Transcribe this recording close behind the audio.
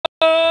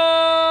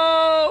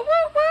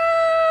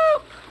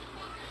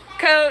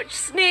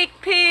Sneak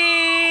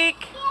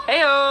peek.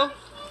 Heyo.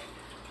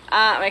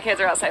 My kids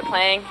are outside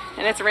playing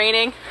and it's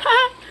raining.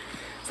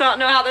 So I don't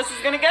know how this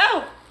is gonna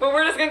go, but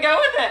we're just gonna go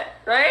with it,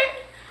 right?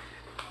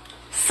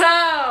 So,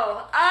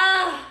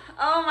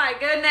 oh my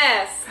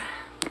goodness.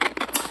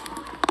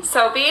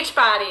 So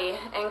Beachbody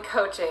and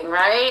coaching,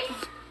 right?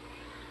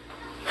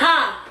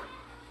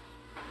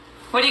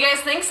 What do you guys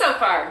think so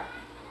far?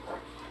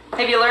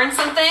 Have you learned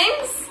some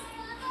things?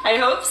 I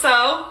hope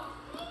so.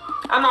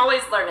 I'm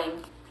always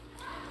learning.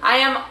 I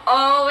am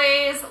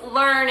always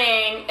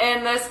learning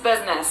in this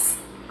business.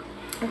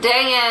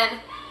 Day in,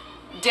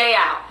 day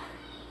out.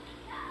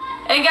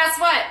 And guess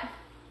what?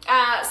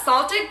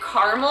 Salted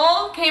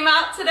caramel came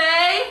out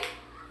today.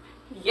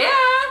 Yeah.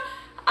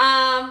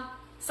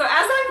 So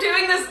as I'm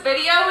doing this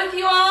video with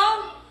you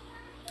all,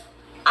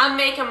 I'm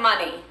making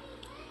money.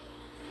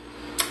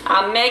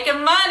 I'm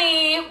making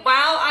money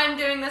while I'm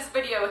doing this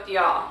video with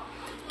y'all.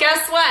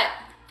 Guess what?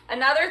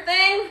 Another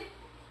thing,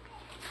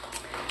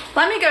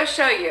 let me go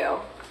show you.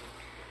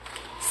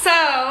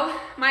 So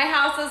my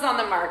house is on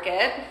the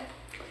market,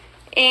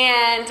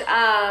 and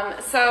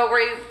so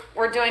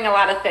we're doing a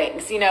lot of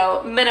things, you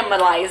know,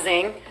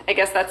 minimalizing, I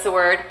guess that's the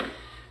word.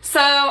 So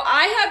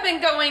I have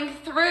been going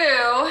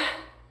through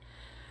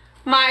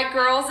my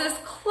girls'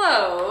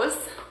 clothes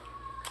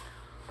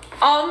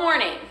all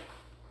morning.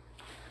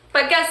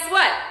 But guess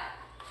what?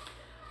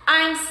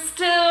 I'm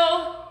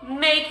still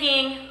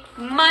making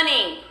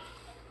money.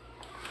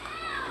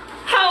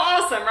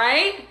 How awesome,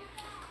 right?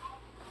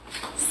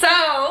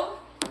 So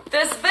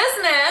this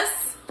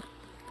business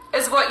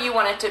is what you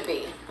want it to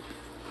be.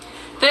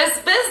 This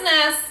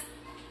business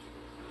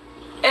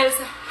is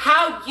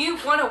how you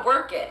want to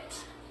work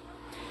it.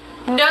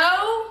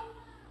 No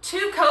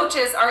two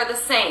coaches are the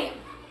same.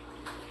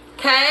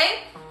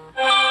 Okay?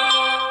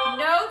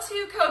 No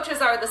two coaches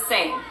are the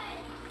same.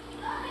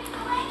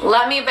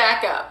 Let me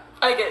back up.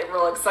 I get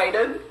real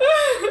excited.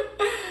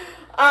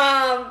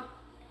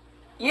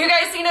 You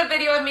guys seen a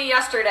video of me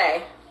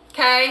yesterday,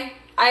 okay?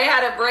 I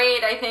had a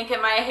braid, I think,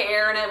 in my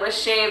hair, and it was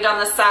shaved on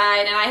the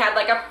side, and I had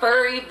like a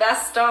furry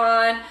vest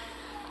on.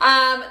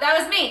 That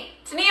was me,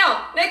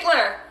 Tiniel,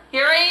 Nickler.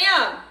 Here I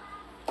am,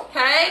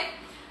 okay?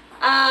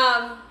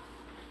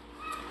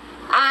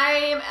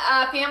 I'm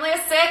a family of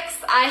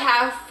 6. I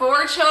have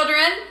 4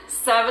 children,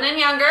 7 and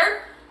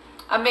younger.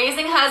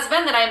 Amazing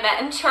husband that I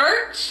met in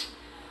church.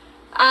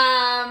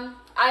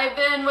 I've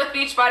been with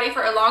Beachbody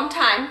for a long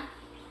time,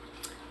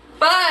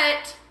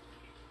 but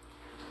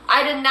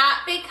I did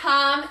not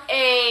become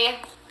a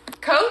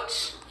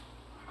coach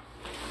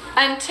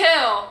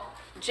until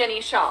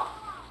Jenny Shaw.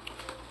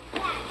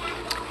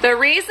 The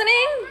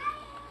reasoning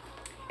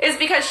is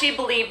because she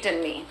believed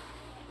in me.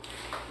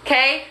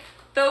 Okay?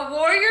 The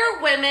warrior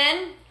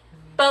women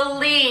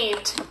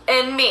believed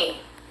in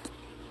me.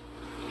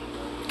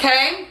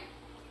 Okay?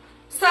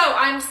 So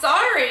I'm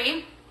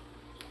sorry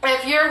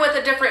if you're with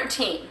a different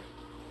team.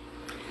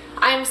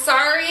 I'm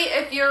sorry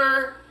if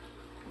you're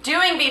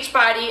doing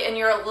Beachbody and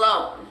you're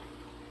alone.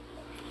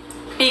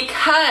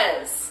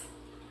 Because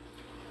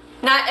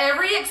not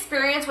every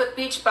experience with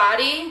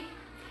Beachbody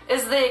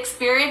is the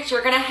experience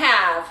you're going to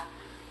have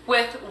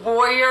with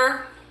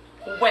warrior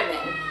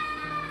women.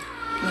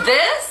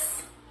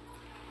 This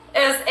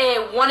is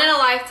a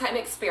one-in-a-lifetime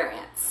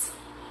experience.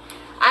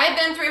 I've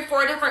been through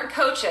 4 different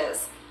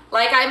coaches,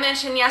 like I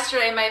mentioned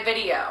yesterday in my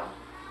video.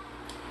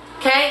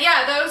 Okay,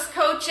 yeah, those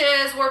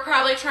coaches were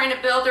probably trying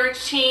to build their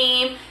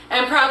team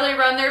and probably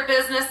run their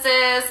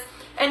businesses,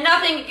 and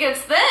nothing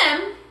against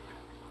them.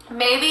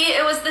 Maybe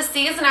it was the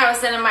season I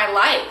was in my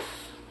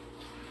life.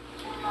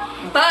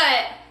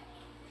 But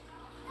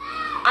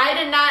I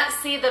did not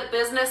see the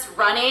business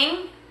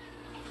running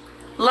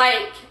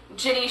like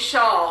Jenny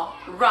Shaw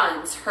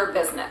runs her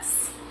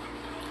business.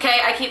 Okay,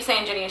 I keep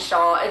saying Jenny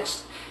Shaw.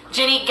 It's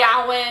Jenny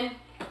Gowan.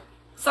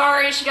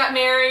 Sorry, she got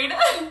married.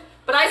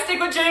 But I stick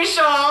with Jenny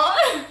Shaw.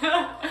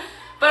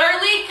 But our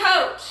lead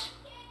coach,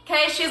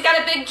 okay, she's got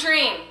a big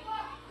dream.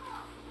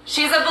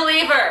 She's a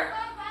believer.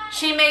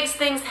 She makes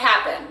things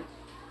happen.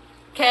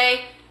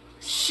 Okay?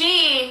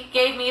 She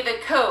gave me the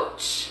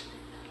coach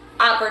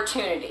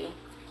opportunity.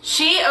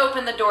 She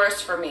opened the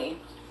doors for me.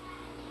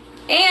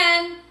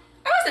 And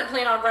I wasn't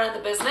planning on running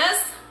the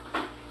business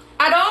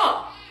at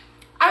all.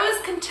 I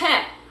was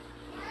content.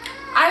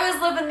 I was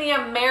living the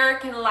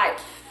American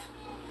life.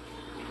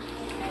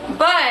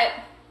 But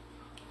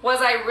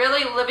was I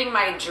really living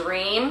my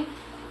dream?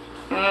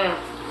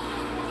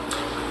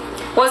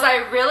 Was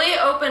I really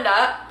opened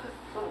up?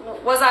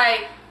 Was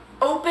I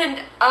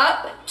opened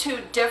up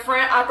to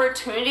different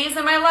opportunities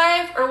in my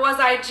life? Or was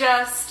I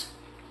just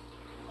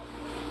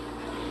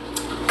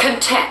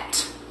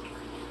content?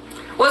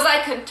 Was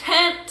I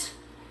content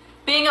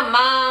being a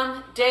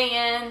mom day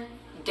in,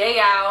 day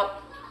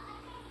out,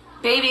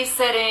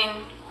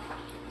 babysitting,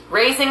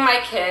 raising my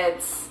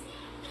kids,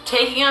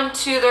 taking them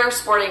to their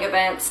sporting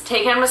events,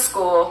 taking them to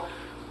school,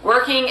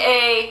 working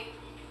a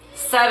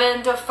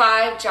 7 to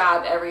 5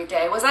 job every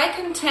day? Was I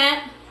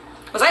content?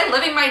 Was I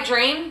living my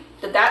dream?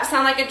 Did that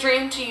sound like a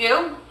dream to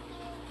you?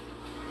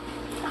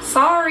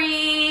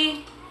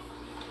 Sorry.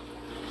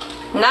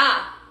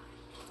 Nah.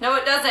 No,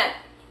 it doesn't.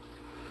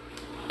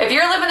 If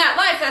you're living that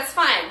life, that's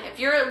fine. If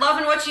you're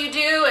loving what you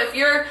do, if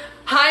you're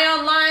high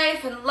on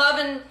life and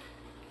loving,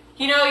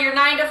 you know, your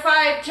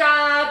 9-to-5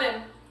 job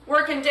and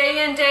working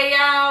day in, day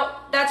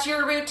out, that's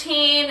your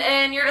routine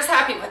and you're just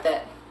happy with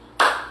it.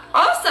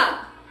 Awesome.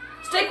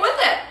 Stick with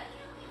it.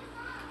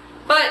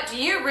 But do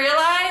you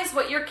realize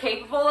what you're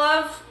capable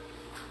of?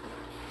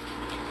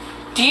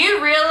 Do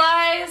you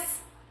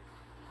realize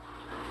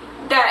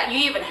that you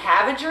even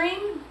have a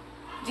dream?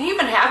 Do you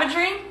even have a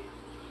dream?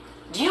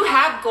 Do you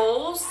have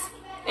goals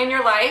in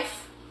your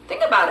life?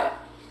 Think about it.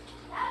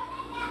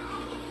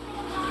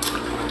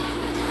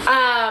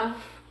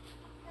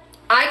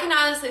 I can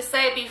honestly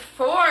say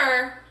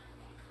before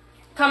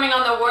coming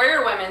on the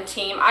Warrior Women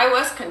team, I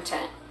was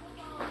content.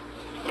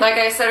 Like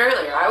I said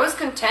earlier, I was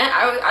content.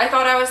 I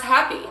thought I was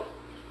happy.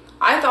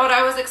 I thought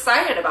I was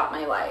excited about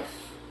my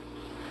life.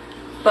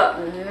 But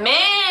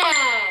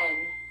man,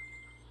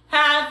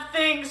 have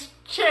things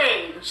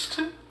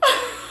changed.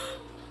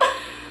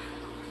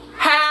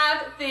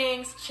 Have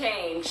things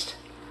changed.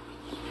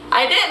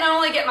 I didn't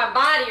only get my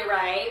body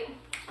right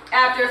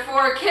after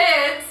 4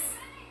 kids,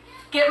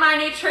 get my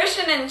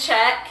nutrition in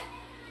check.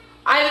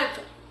 I've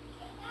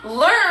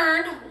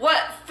learned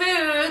what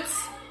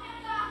foods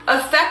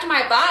affect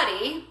my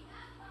body,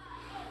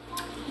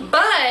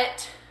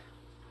 but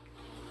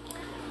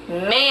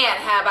man,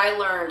 have I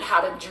learned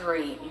how to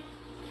dream.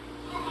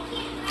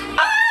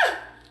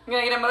 I'm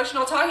gonna get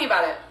emotional talking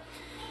about it.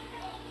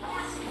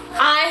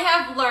 I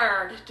have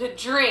learned to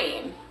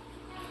dream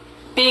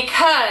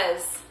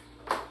because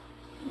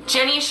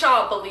Jenny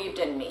Shaw believed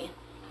in me.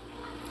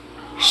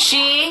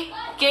 She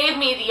gave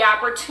me the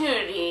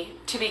opportunity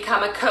to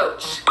become a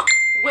coach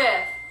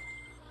with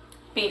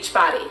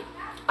Beachbody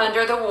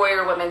under the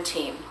Warrior Women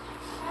team.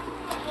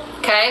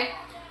 Okay?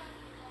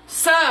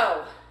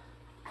 So,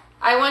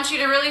 I want you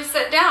to really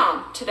sit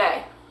down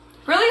today.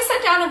 Really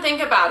sit down and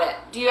think about it.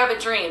 Do you have a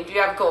dream? Do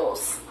you have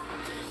goals?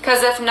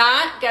 Because if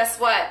not, guess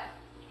what?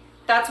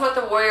 That's what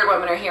the Warrior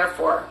Women are here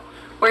for.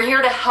 We're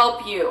here to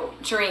help you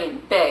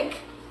dream big.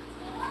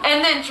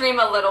 And then dream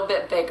a little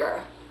bit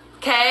bigger.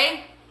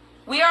 Okay?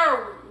 We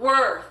are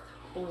worth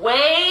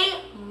way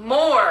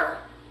more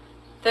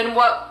than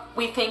what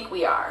we think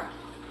we are.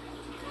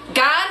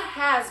 God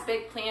has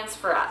big plans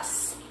for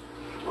us.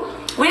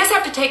 We just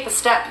have to take the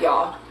step,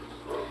 y'all.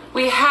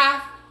 We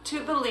have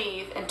to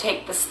believe and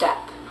take the step.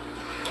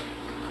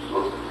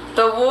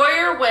 The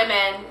Warrior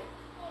Women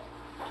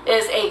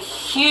is a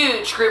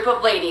huge group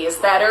of ladies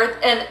that are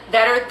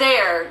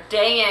there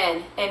day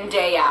in and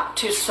day out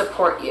to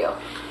support you.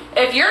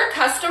 If you're a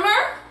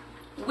customer,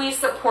 we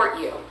support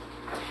you.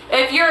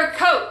 If you're a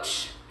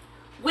coach,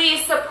 we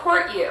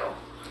support you.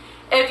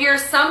 If you're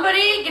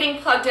somebody getting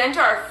plugged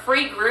into our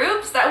free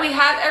groups that we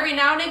have every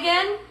now and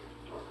again,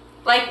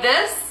 like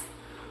this,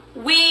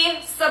 we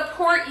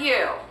support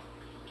you.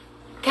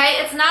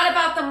 Okay? It's not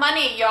about the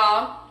money,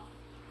 y'all.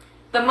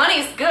 The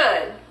money's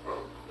good,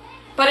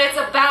 but it's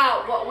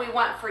about what we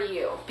want for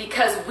you,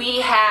 because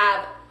we've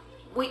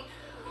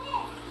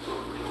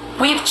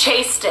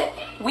chased it.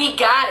 We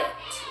got it.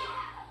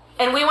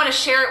 And we want to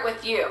share it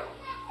with you.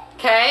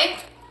 Okay?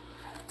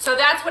 So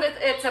that's what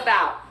it's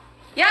about.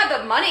 Yeah,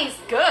 the money's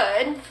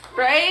good,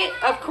 right?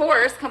 Of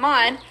course, come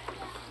on.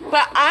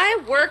 But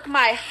I work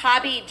my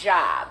hobby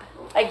job.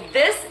 Like,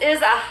 this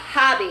is a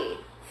hobby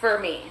for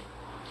me.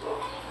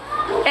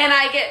 And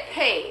I get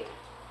paid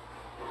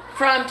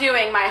from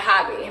doing my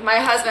hobby. My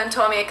husband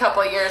told me a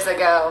couple years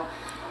ago,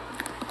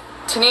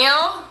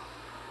 Tiniel,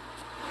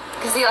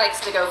 because he likes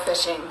to go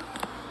fishing,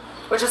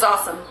 which is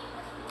awesome.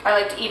 I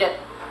like to eat it.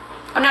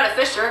 I'm not a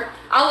fisher.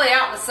 I'll lay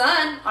out in the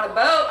sun on a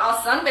boat. I'll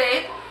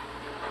sunbathe.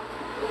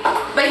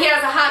 But he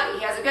has a hobby.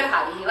 He has a good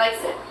hobby. He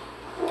likes it.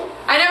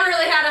 I never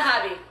really had a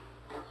hobby.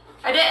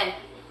 I didn't.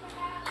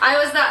 I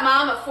was that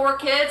mom of 4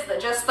 kids that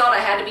just thought I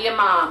had to be a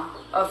mom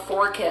of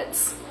 4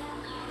 kids.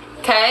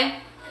 Okay?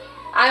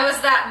 I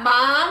was that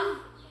mom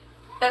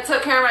that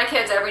took care of my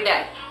kids every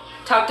day.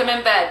 Tucked them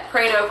in bed.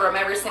 Prayed over them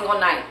every single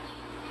night.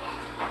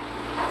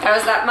 I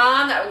was that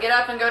mom that would get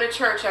up and go to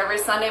church every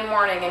Sunday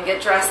morning and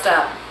get dressed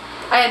up.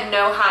 I had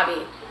no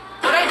hobby.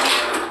 What I do...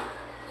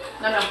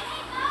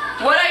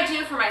 What I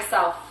do for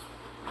myself.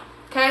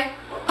 Okay?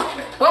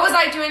 What was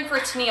I doing for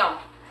Tiniel?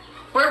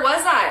 Where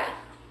was I?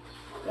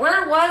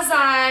 Where was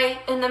I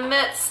in the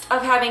midst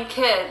of having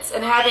kids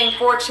and having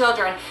 4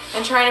 children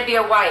and trying to be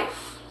a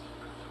wife?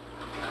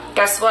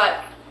 Guess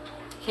what?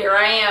 Here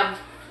I am.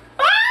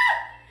 Ah!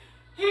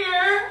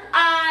 Here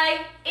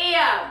I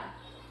am.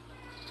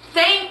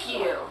 Thank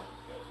you,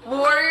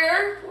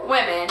 Warrior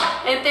Women,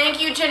 and thank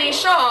you, Jenny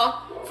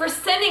Shaw, for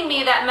sending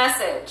me that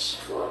message.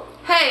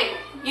 Hey,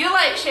 you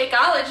like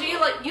Shakeology,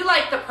 you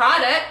like the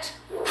product.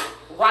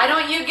 Why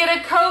don't you get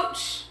a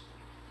coach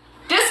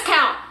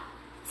discount?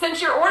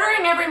 Since you're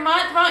ordering every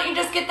month, why don't you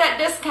just get that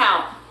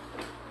discount?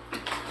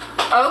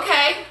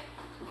 Okay.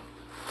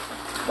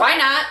 Why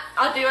not?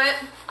 I'll do it.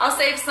 I'll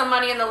save some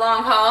money in the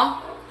long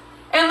haul.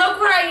 And look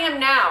where I am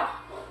now.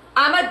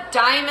 I'm a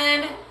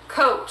diamond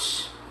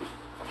coach.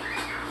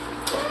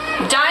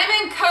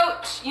 Diamond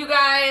coach you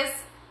guys,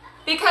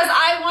 because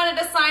I wanted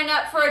to sign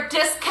up for a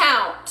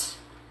discount.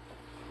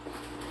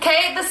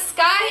 Okay, the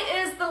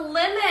sky is the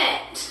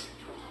limit.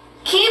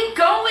 Keep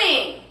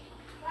going.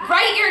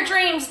 Write your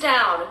dreams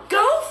down.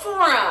 Go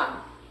for them.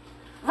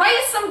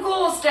 Write some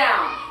goals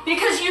down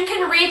because you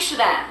can reach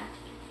them.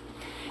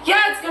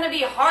 Yeah, it's going to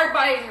be hard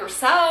by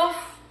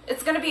yourself.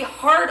 It's going to be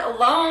hard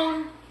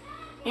alone.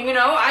 You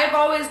know, I've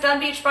always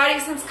done Beachbody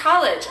since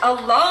college,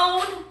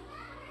 alone.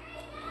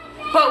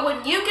 But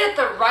when you get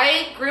the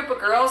right group of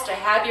girls to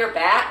have your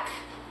back,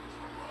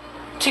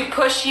 to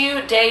push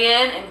you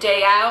day in and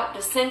day out,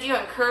 to send you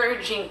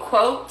encouraging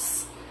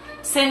quotes,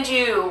 send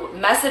you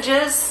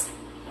messages,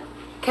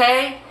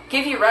 okay,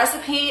 give you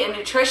recipe and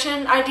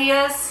nutrition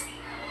ideas,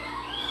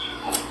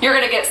 you're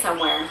going to get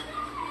somewhere.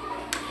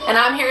 And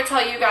I'm here to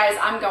tell you guys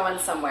I'm going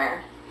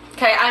somewhere.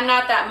 Okay, I'm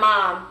not that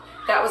mom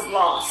that was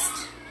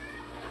lost.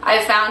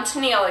 I found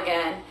Tiniel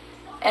again,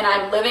 and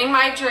I'm living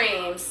my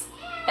dreams,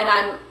 and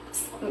I'm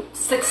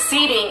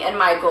succeeding in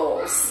my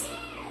goals.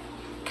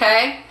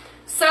 Okay?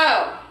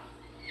 So,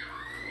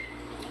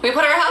 we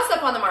put our house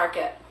up on the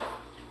market.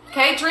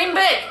 Okay? Dream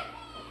big.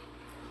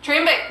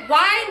 Dream big.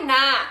 Why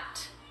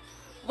not?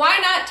 Why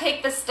not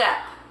take the step?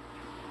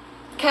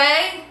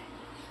 Okay?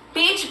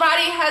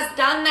 Beachbody has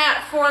done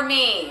that for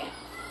me.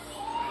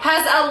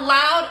 Has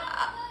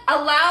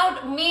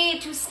allowed me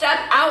to step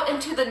out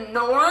into the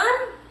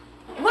norm.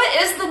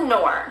 What is the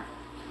norm?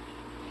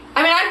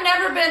 I mean, I've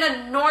never been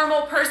a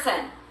normal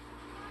person.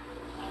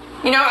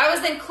 You know, I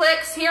was in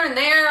cliques here and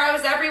there. I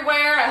was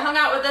everywhere. I hung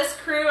out with this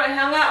crew. I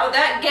hung out with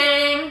that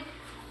gang.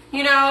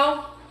 You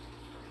know.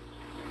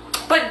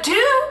 But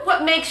do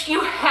what makes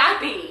you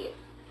happy.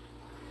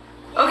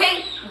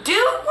 Okay?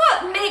 Do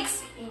what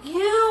makes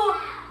you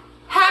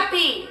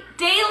happy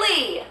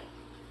daily.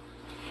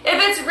 If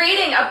it's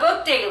reading a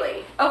book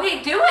daily,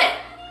 okay, do it.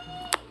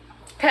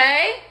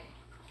 Okay?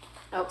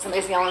 Oh,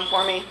 somebody's yelling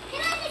for me.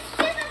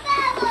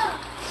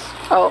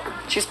 Oh,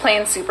 she's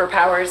playing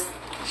superpowers.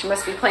 She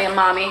must be playing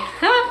mommy.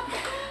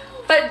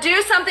 But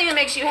do something that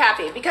makes you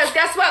happy. Because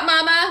guess what,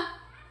 mama?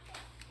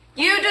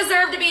 You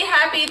deserve to be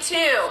happy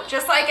too,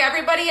 just like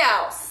everybody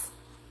else.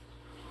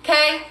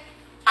 Okay?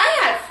 I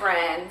had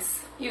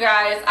friends. You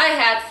guys, I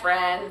had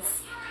friends.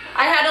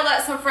 I had to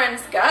let some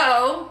friends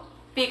go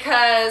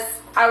because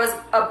I was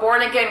a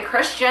born-again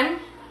Christian.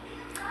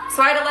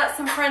 So I had to let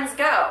some friends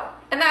go.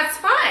 And that's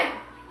fine.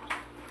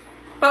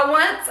 But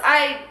once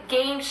I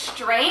gained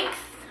strength,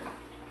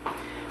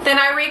 then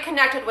I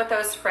reconnected with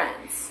those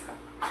friends.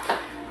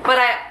 But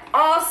I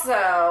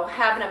also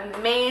have an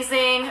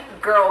amazing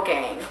girl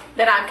gang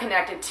that I'm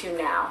connected to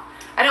now.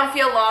 I don't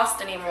feel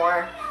lost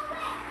anymore.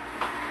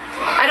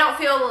 I don't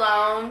feel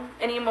alone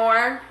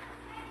anymore.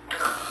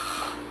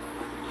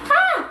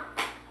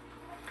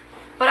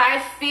 But I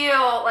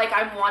feel like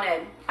I'm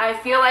wanted. I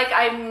feel like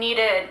I'm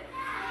needed.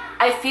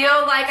 I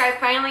feel like I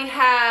finally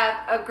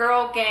have a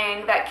girl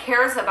gang that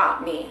cares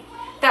about me,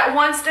 that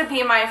wants to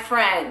be my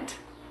friend.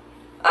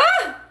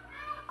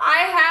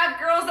 I have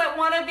girls that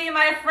want to be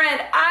my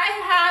friend. I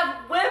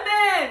have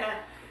women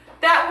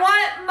that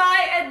want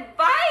my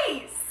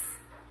advice.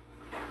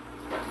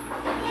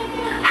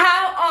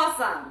 How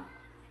awesome.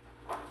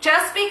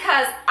 Just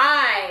because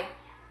I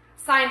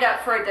signed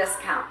up for a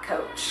discount,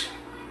 coach.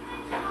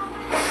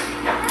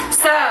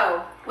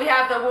 So, we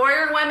have the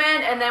Warrior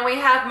Women, and then we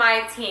have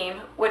my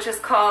team, which is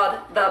called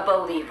the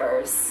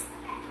Believers.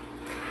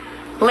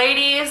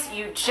 Ladies,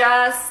 you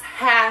just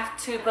have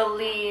to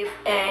believe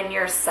in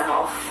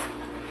yourself.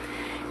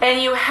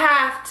 And you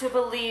have to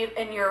believe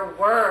in your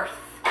worth.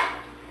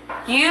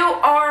 You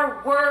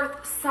are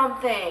worth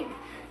something.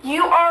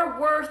 You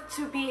are worth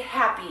to be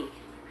happy.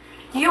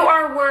 You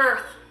are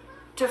worth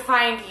to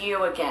find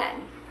you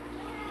again.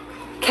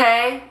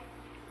 Okay?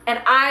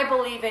 And I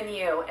believe in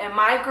you, and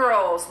my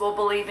girls will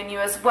believe in you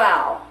as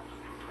well.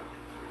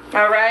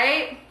 All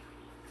right?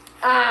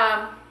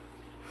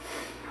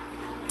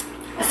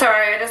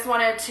 Sorry, I just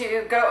wanted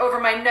to go over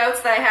my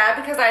notes that I had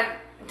because I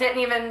didn't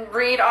even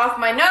read off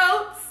my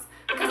notes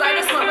because I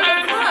just went with the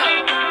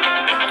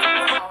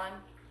flow.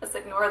 Let's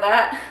ignore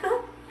that.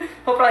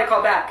 He'll probably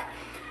call back.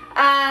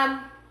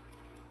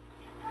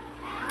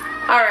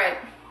 All right.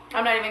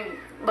 I'm not even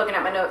looking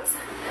at my notes.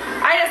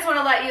 I just want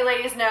to let you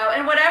ladies know,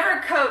 and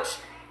whatever coach,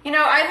 you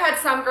know, I've had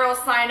some girls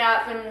sign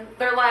up and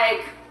they're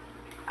like,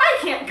 I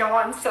can't go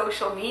on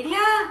social media.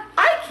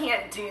 I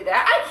can't do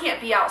that. I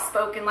can't be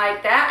outspoken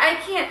like that. I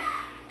can't,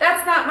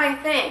 that's not my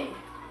thing.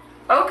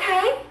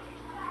 Okay,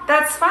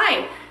 that's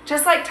fine.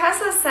 Just like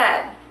Tessa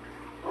said,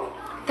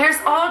 there's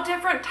all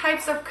different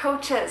types of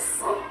coaches.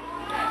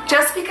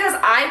 Just because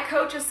I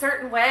coach a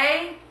certain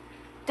way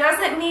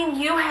doesn't mean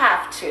you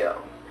have to.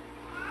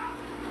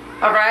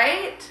 All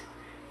right?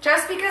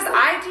 Just because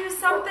I do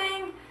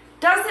something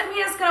doesn't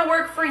mean it's going to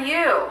work for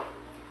you.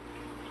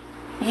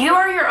 You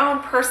are your own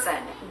person.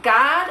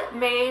 God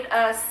made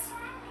us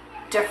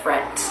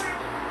different.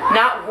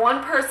 Not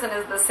one person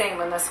is the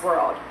same in this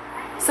world.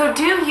 So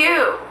do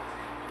you.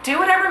 Do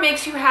whatever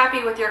makes you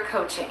happy with your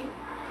coaching.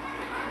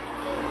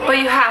 But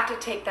you have to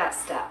take that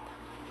step.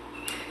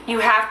 You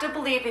have to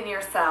believe in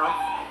yourself,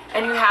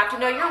 and you have to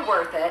know you're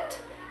worth it.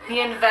 The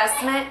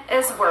investment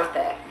is worth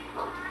it.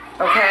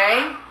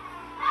 Okay?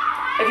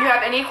 If you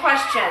have any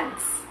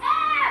questions,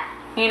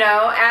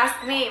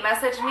 ask me,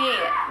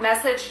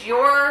 message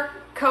your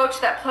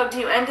coach that plugged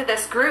you into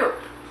this group.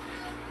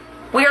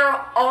 We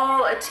are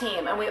all a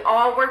team, and we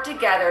all work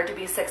together to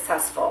be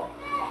successful.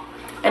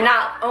 And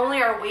not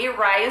only are we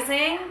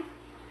rising,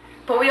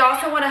 but we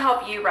also want to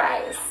help you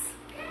rise.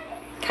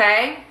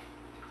 Okay?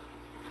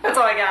 That's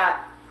all I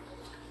got.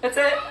 That's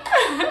it.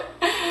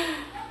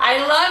 I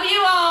love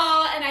you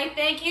all, and I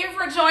thank you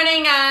for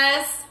joining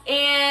us.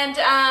 And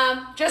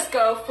just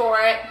go for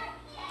it.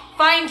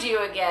 Find you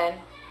again.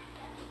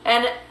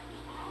 And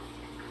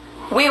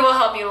we will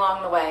help you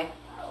along the way.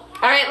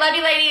 All right, love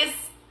you, ladies.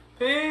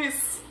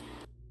 Peace.